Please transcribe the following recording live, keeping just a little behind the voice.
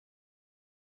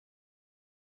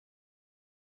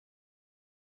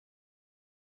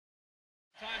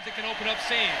Times it can open up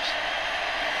seams.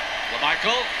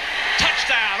 LaMichael,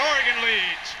 touchdown, Oregon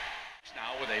leads.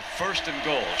 Now with a 1st and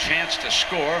goal, chance to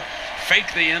score,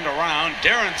 fake the end around.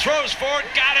 Darren throws for it,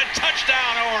 got it,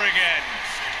 touchdown, Oregon.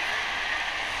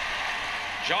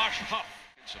 Josh Huff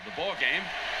of the ball game,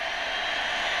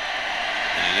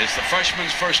 and it's the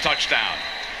freshman's first touchdown.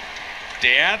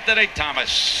 DeAnthony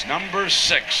Thomas, number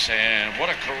 6, and what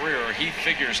a career he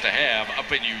figures to have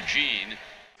up in Eugene.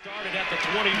 Started at the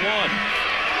 21,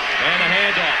 and a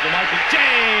handoff to Michael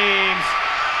James,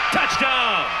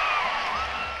 touchdown!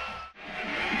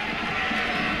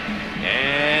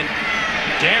 And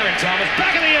Darren Thomas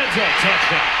back in the end zone,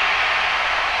 touchdown!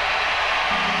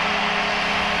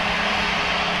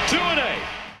 2-8.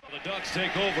 The Ducks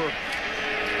take over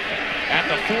at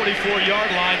the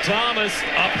 44-yard line. Thomas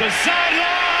up the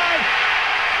sideline.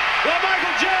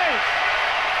 LaMichael James,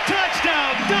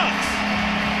 touchdown Ducks.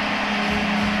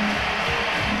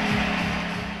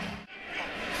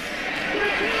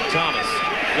 Thomas,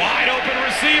 wide open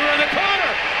receiver in the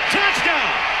corner,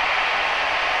 touchdown.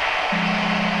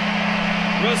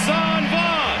 Rashawn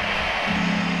Vaughn.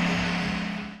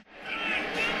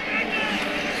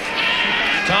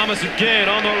 Thomas again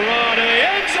on the run in the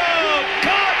end zone.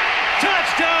 Caught.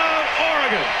 Touchdown,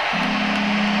 Oregon.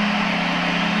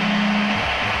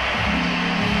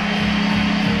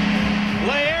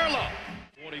 Laerla.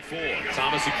 24.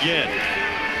 Thomas again.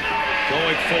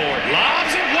 Going forward.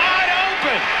 Lobs it wide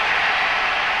open.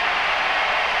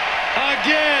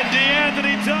 Again,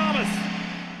 DeAnthony Thomas.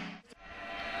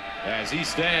 As he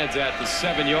stands at the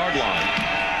 7-yard line.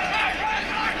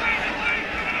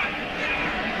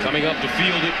 Coming up to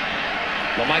field it,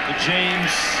 LaMichael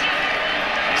James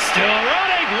still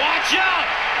running, watch out!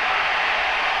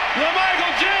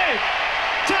 LaMichael James,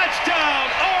 touchdown,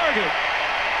 Oregon,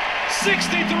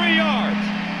 63 yards.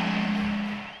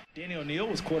 Danny O'Neill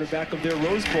was quarterback of their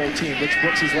Rose Bowl team, Rich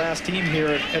Brooks' last team here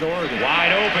at Oregon.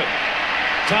 Wide open,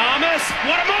 Thomas,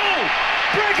 what a move!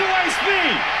 Breakaway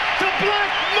speed, the Black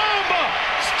Mamba,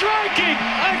 striking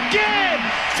again,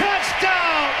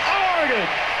 touchdown, Oregon!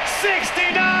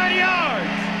 69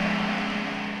 yards.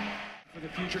 For the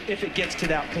future, if it gets to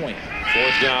that point.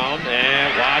 4th down, and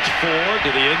watch forward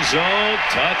to the end zone.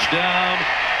 Touchdown,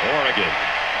 Oregon.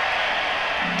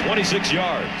 26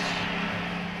 yards.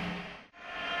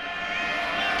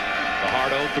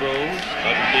 Fajardo throws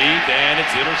underneath, and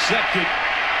it's intercepted.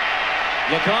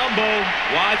 Lacombo,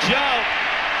 watch out.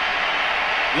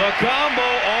 Lacombo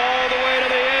all the way to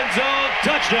the end zone.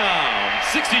 Touchdown,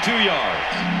 62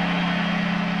 yards.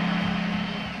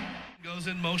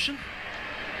 In motion.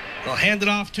 They'll hand it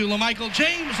off to LaMichael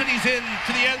James, and he's in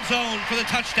to the end zone for the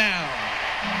touchdown.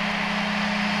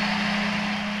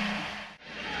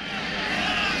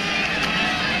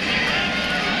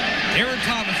 Darren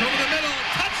Thomas over the middle,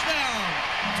 touchdown.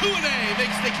 Tuanay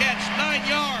makes the catch, 9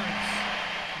 yards.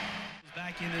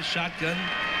 Back in his shotgun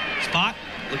spot,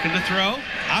 looking to throw.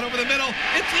 Out over the middle,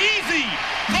 it's easy.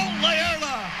 Colt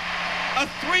Laerla, a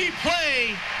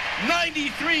 3-play,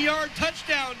 93-yard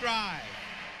touchdown drive.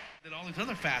 And all these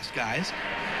other fast guys.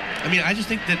 I mean, I just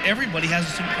think that everybody has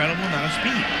this incredible amount of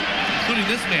speed, including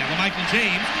this man, LaMichael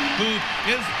James, who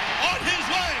is on his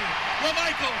way.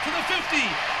 LaMichael to the 50,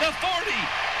 the 40,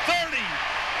 30.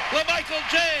 LaMichael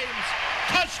James,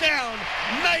 touchdown,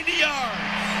 90 yards.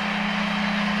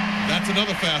 That's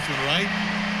another fast one, right?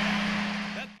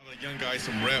 The young guy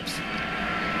some reps.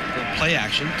 Play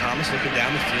action. Thomas looking down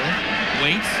the field,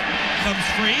 waits, comes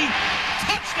free,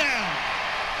 touchdown.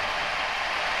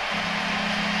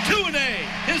 Tuanay,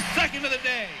 his 2nd of the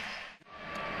day.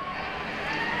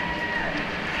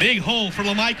 Big hole for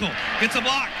LaMichael. Gets a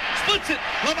block, splits it.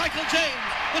 LaMichael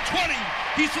James, the 20.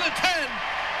 He's to the 10.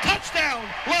 Touchdown,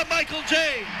 LaMichael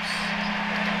James.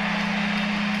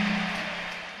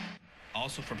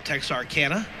 Also from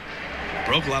Texarkana.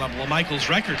 Broke a lot of LaMichael's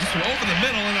records. Just over the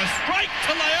middle and a strike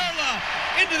to Laerla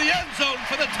into the end zone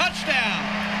for the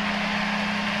touchdown.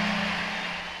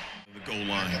 Goal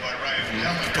line.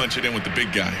 Punch it in with the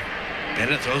big guy.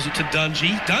 Bennett throws it to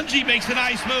Dungy. Dungy makes a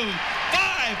nice move.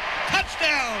 5,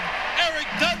 touchdown, Eric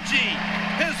Dungy,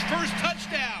 his first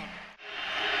touchdown.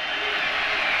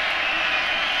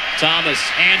 Thomas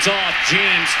hands off,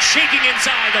 James shaking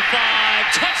inside the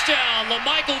 5, touchdown,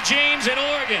 LaMichael James in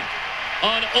Oregon.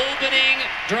 An opening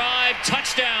drive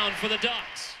touchdown for the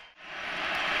Ducks.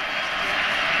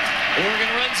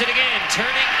 Oregon runs it again,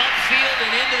 turning upfield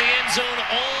and into the end zone,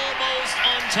 almost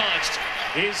untouched,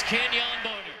 is Kenyon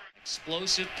Barner.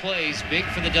 Explosive plays, big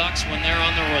for the Ducks when they're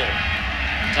on the roll.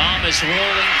 Thomas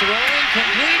rolling, throwing,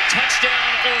 complete,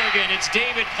 touchdown, Oregon. It's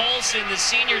David Paulson, the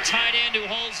senior tight end, who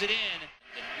hauls it in.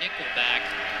 The nickelback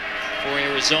for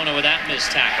Arizona with that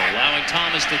missed tackle, allowing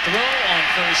Thomas to throw on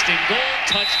 1st and goal.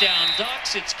 Touchdown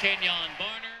Ducks. It's Kenjon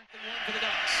Barner, the one for the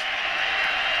Ducks.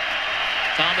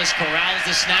 Thomas corrals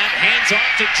the snap, hands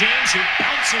off to James, who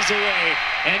bounces away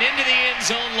and into the end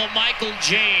zone. LaMichael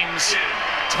James,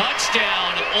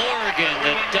 touchdown Oregon.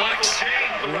 The Ducks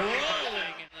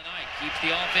rolling in the night, keeps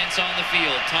the offense on the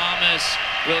field. Thomas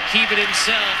will keep it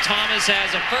himself. Thomas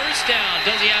has a first down.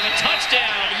 Does he have a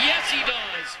touchdown? Yes, he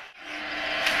does.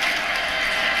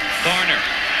 Barner,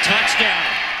 touchdown.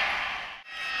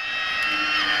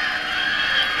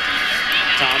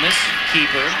 Thomas,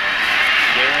 keeper.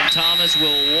 Darren Thomas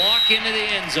will walk into the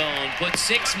end zone, put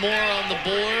 6 more on the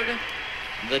board.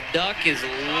 The Duck is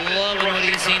loving what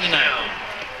he's seen tonight.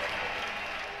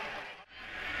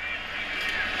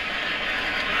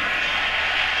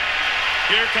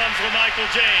 Here comes LaMichael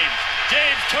James.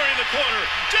 James turning the corner.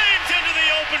 James into the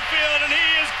open field, and he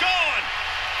is gone.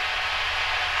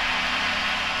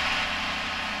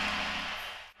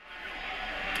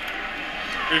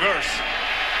 Reverse.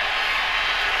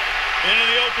 Into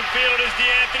the open field is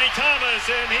DeAnthony Thomas,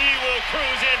 and he will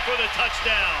cruise in for the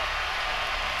touchdown.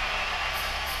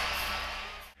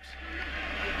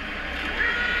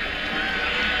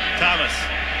 Thomas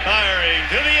firing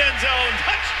to the end zone.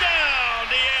 Touchdown,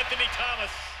 DeAnthony Thomas.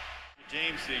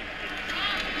 James, the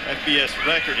FBS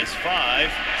record is 5.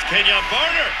 It's Kenjon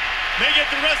Barner. May get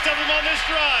the rest of them on this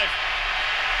drive.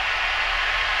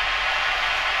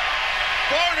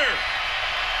 Barner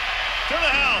to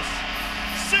the house.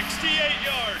 68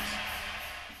 yards.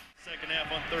 Second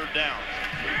half on 3rd down.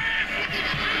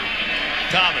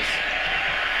 Thomas.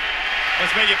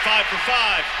 Let's make it 5 for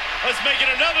 5. Let's make it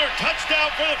another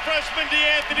touchdown for the freshman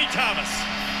DeAnthony Thomas.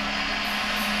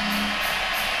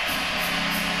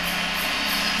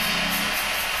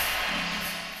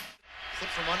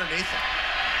 Slips from underneath him.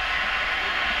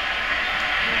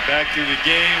 And back to the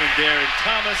game, and Darren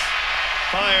Thomas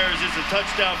fires. It's a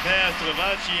touchdown pass to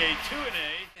Lavachier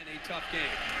Tuinei. In a tough game.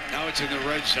 Now it's in the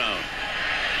red zone.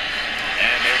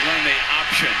 And they run the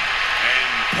option and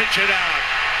pitch it out.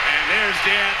 And there's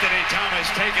DeAnthony Thomas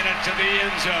taking it to the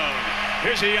end zone.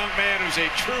 Here's a young man who's a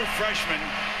true freshman.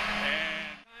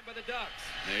 And Time by the Ducks.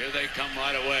 here they come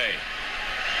right away.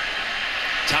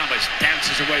 Thomas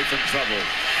dances away from trouble.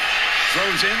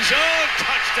 Throws end zone.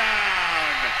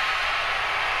 Touchdown.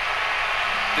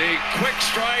 The quick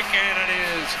strike, and it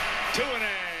is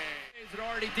Tuinei. They're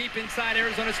already deep inside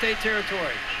Arizona State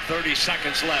territory. 30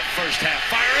 seconds left, first half.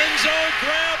 Fire end zone,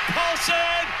 grab,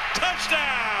 Paulson,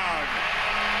 touchdown!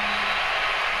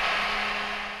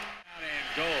 And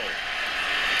goal.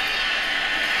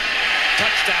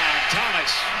 Touchdown,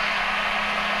 Thomas.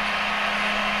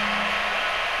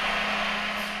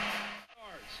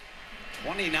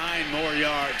 29 more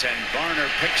yards, and Barner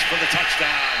picks for the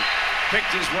touchdown.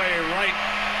 Picked his way right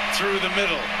through the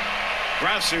middle.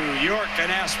 Grasu, York,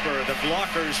 and Asper, the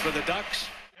blockers for the Ducks.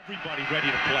 Everybody ready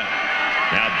to play.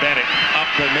 Now Bennett up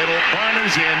the middle.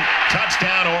 Barner's in.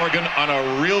 Touchdown Oregon on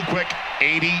a real quick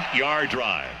 80-yard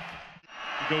drive.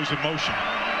 He goes in motion.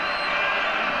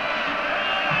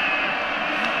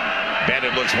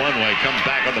 Bennett looks one way, comes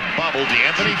back on the bubble.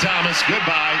 DeAnthony Thomas,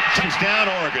 goodbye. Touchdown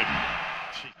Oregon.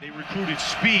 They recruited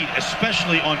speed,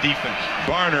 especially on defense.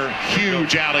 Barner,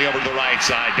 huge alley over to the right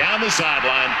side. Down the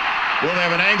sideline. Will they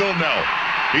have an angle? No.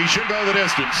 He should go the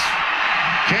distance.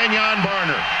 Kenjon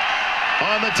Barner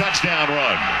on the touchdown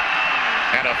run.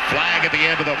 And a flag at the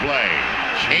end of the play.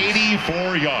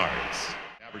 84 yards.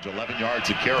 Average 11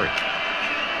 yards a carry.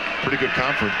 Pretty good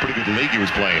conference, pretty good league he was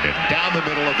playing in. Down the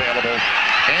middle available.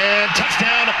 And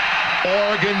touchdown,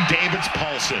 Oregon, Davids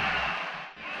Paulson.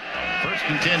 First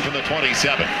and 10 from the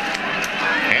 27.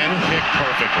 And picked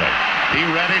perfectly. He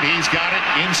read it, he's got it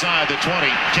inside the 20.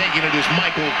 Taking it is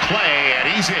Michael Clay, and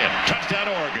he's in. Touchdown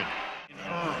Oregon.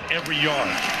 Every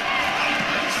yard.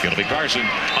 It'll be Carson,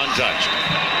 untouched.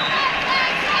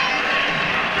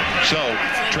 So,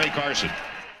 Trey Carson.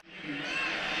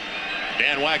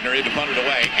 Dan Wagner in to punt it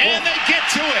away. And they get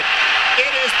to it.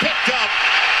 It is picked up.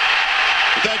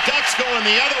 The Ducks going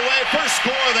the other way. First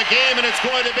score of the game, and it's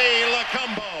going to be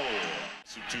Lacumbo.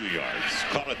 So 2 yards.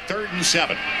 Call it 3rd and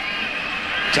 7.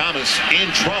 Thomas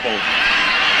in trouble.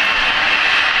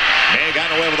 May have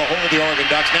gotten away with a hold, the Oregon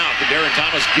Ducks. Now, can Darren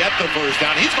Thomas get the first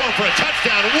down? He's going for a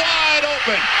touchdown. Wide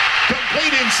open.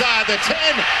 Complete inside the 10.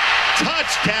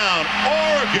 Touchdown,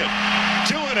 Oregon.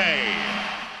 Tuinei.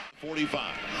 45.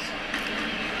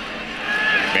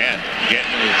 Man,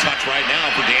 getting a touch right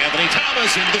now for DeAnthony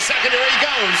Thomas. Into the secondary he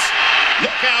goes.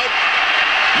 Look out.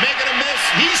 Making a miss.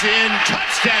 He's in.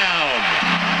 Touchdown.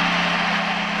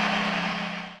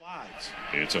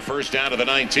 It's a first down to the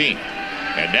 19.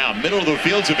 And now middle of the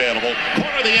field's available.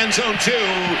 Corner of the end zone, 2.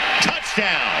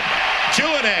 Touchdown.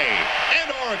 2-A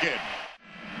and Oregon.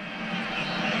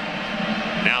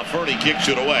 Now Fernie kicks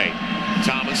it away.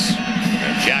 Thomas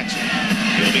and Jackson.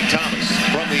 Fielding Thomas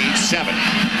from the 7.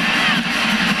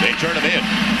 They turn him in,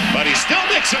 but he still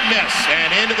makes a miss.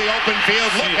 And into the open field.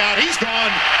 Look out, he's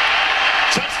gone.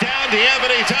 Touchdown to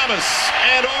Anthony Thomas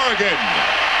and Oregon.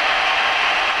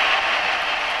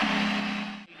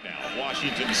 Now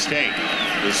Washington State.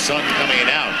 The sun coming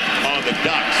out on the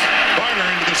Ducks. Barner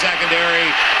into the secondary.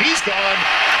 He's gone.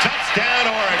 Touchdown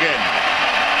Oregon.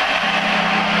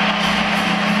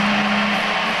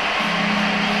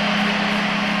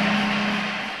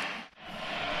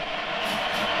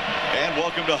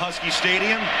 Welcome to Husky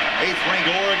Stadium, 8th-ranked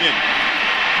Oregon.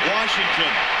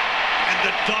 Washington and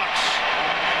the Ducks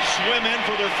swim in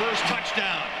for their first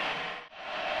touchdown.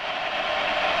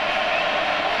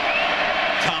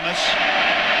 Thomas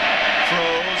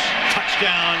throws,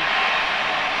 touchdown.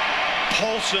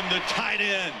 Paulson, the tight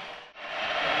end.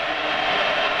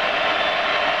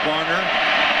 Barner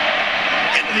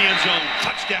into the end zone,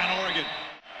 touchdown Oregon.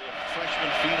 The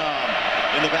freshman phenom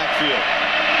in the backfield.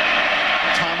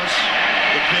 Thomas,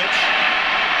 the pitch.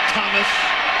 Thomas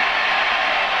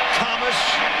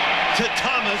to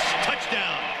Thomas,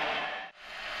 touchdown.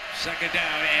 Second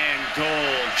down and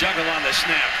goal. Juggle on the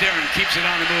snap. Darren keeps it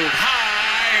on the move.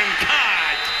 High and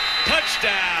caught.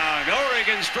 Touchdown.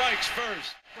 Oregon strikes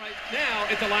first. Right now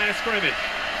at the line of scrimmage.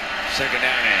 Second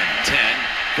down and 10.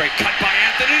 Great cut by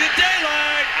Anthony to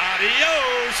daylight.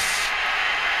 Adios.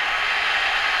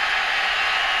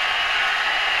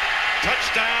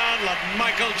 Touchdown,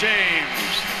 LaMichael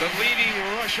James, the leading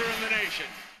rusher in the nation.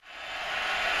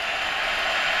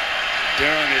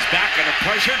 Darren is back under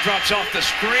pressure, drops off the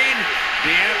screen.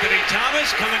 DeAnthony Thomas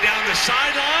coming down the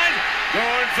sideline,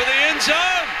 going for the end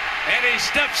zone, and he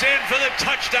steps in for the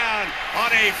touchdown on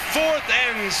a 4th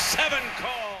and 7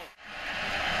 call.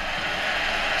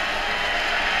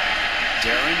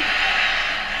 Darren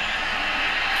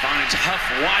finds Huff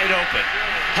wide open.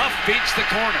 Huff beats the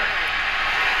corner.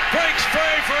 Breaks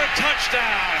free for a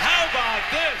touchdown. How about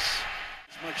this?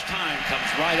 As much time comes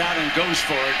right out and goes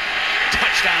for it.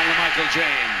 Touchdown to Michael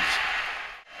James.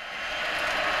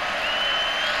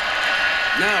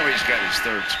 Now he's got his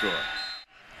 3rd score.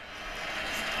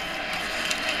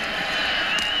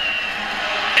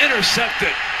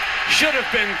 Intercepted. Should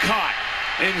have been caught.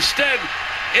 Instead,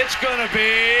 it's going to be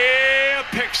a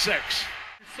pick 6.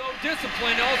 So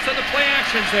disciplined. All of a sudden the play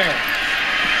action's there.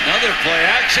 Another play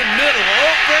action, middle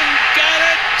open, got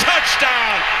it,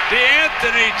 touchdown,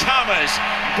 DeAnthony Thomas,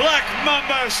 Black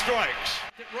Mamba strikes.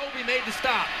 Roby made the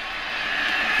stop.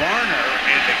 Barner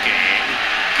in the game,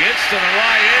 gets to the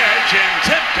right edge and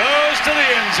tip goes to the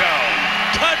end zone.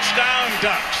 Touchdown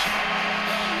Ducks.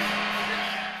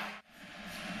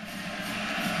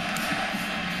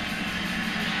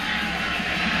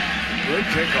 Good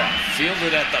kickoff,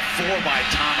 fielded at the 4 by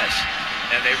Thomas.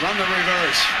 And they run the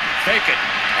reverse, fake it,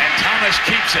 and Thomas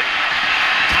keeps it.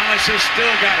 Thomas has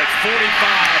still got it,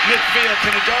 45, midfield,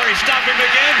 Canadari stop him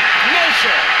again, no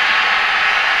sir.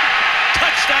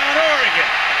 Touchdown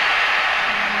Oregon.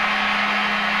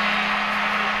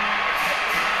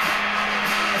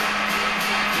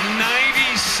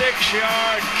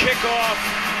 .96-yard kickoff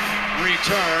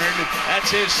return.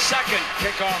 That's his 2nd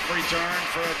kickoff return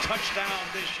for a touchdown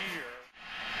this year.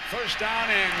 First down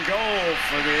and goal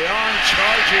for the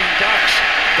on-charging Ducks.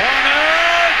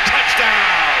 Barner,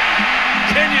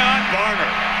 touchdown! Kenyon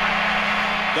Barner.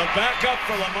 The backup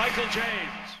for LaMichael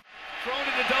James. Thrown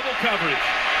into double coverage.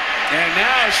 And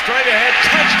now straight ahead,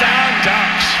 touchdown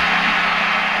Ducks.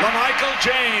 LaMichael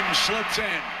James slips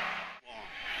in.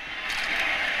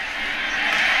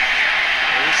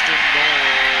 First and goal.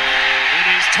 It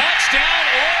is touchdown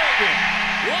Oregon.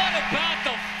 What about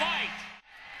the fight?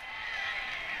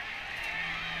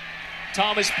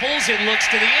 Thomas pulls it, looks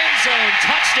to the end zone.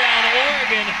 Touchdown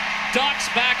Oregon. Ducks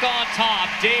back on top.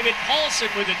 David Paulson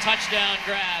with a touchdown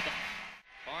grab.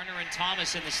 Barner and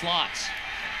Thomas in the slots.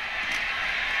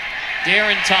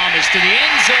 Darren Thomas to the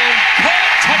end zone.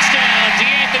 Caught. Touchdown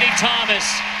DeAnthony Thomas.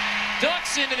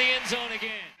 Ducks into the end zone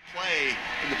again. Play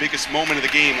in the biggest moment of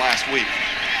the game last week.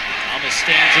 Thomas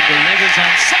stands and delivers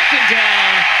on 2nd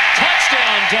down.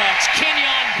 Touchdown Ducks.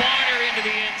 Kenyon Barner into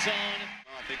the end zone.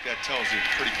 I think that tells you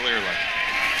pretty clearly.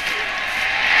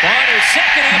 Barner's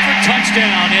 2nd effort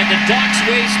touchdown, and the Ducks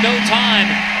waste no time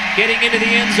getting into the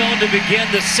end zone to begin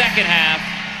the 2nd half.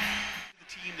 The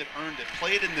team that earned it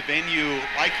played in the venue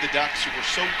like the Ducks, who were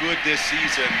so good this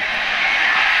season.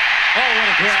 Oh, what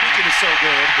a grab. Speaking is so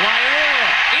good. Loyola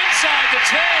inside the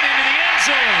 10 into the end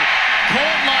zone.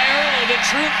 Colt Loyola, the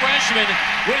true freshman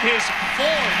with his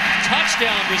 4th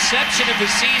touchdown reception of the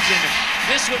season.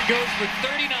 This one goes for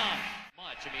 39.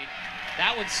 I mean,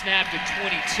 that one snapped at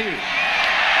 22.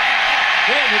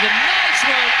 Boy, with a nice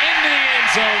run into the end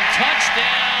zone.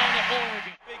 Touchdown,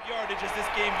 Oregon. Big yardage as this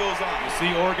game goes on. You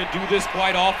see Oregon do this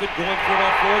quite often, going for it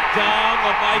on 4th down.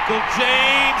 Michael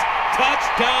James,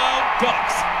 touchdown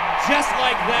Ducks. Just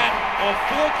like that, on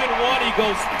 4th and 1, he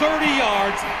goes 30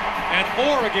 yards, and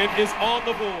Oregon is on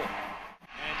the board.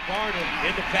 And Barnum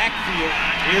in the backfield.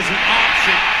 Here's the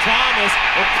option. Thomas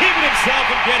will keep it himself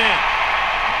and get in.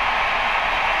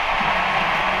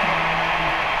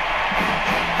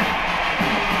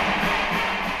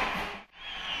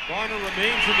 Barnum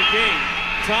remains in the game.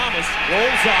 Thomas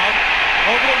rolls out,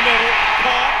 over the middle,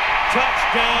 caught,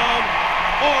 touchdown,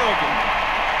 Oregon.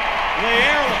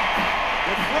 Leerla,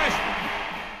 the freshman.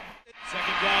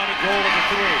 2nd down and goal number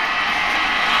 3.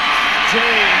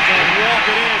 James will walk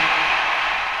it in.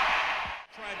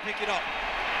 Try and pick it up.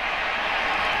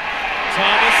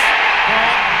 Thomas,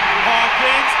 caught,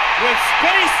 Hawkins with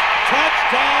space,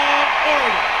 touchdown,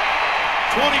 Oregon.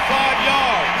 25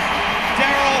 yards.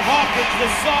 Darryl Hawkins, the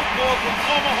sophomore from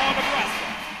Omaha, Nebraska.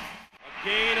 A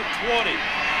gain of 20.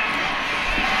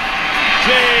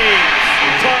 James,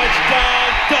 touchdown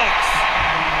Ducks.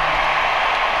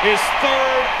 His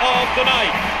 3rd of the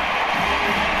night.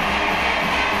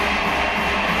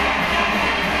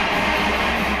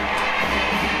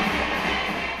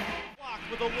 Blocked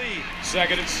with a lead.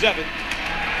 2nd and 7.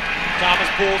 Thomas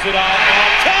pulls it out on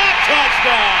top.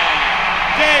 Touchdown.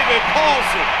 David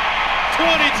Paulson. 22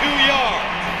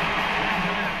 yards.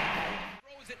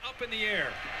 Throws it up in the air.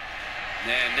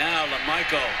 And now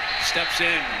Lamichael steps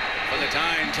in for the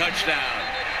tying touchdown.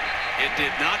 It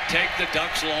did not take the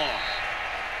Ducks long.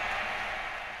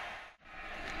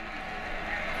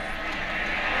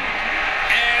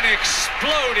 And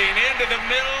exploding into the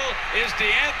middle is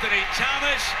DeAnthony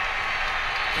Thomas.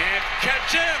 Can't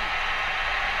catch him.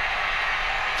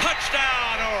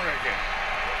 Touchdown, Oregon.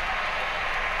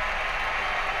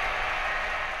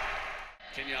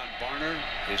 Kenyon Barner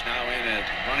is now in at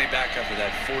running back after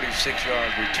that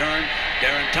 46-yard return.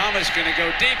 Darren Thomas going to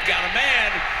go deep. Got a man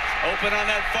open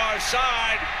on that far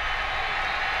side.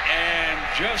 And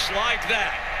just like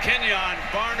that, Kenyon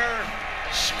Barner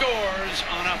scores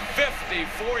on a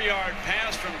 54-yard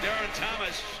pass from Darren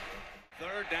Thomas.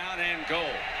 3rd down and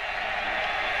goal.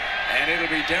 And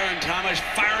it'll be Darren Thomas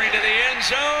firing to the end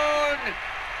zone.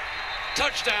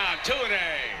 Touchdown,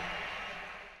 2-A.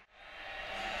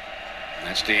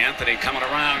 That's DeAnthony coming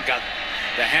around, got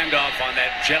the handoff on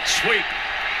that jet sweep.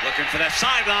 Looking for that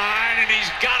sideline, and he's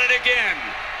got it again.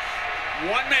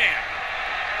 One man.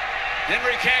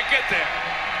 Henry can't get there.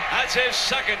 That's his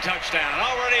 2nd touchdown.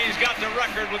 Already he's got the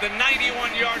record with a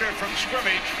 91-yarder from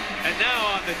scrimmage, and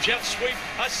now on the jet sweep,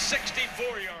 a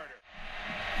 64-yarder.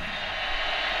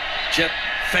 Jet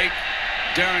fake.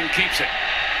 Darren keeps it.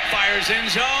 Fires in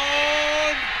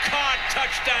zone. Caught.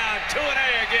 Touchdown. 2-A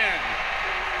again.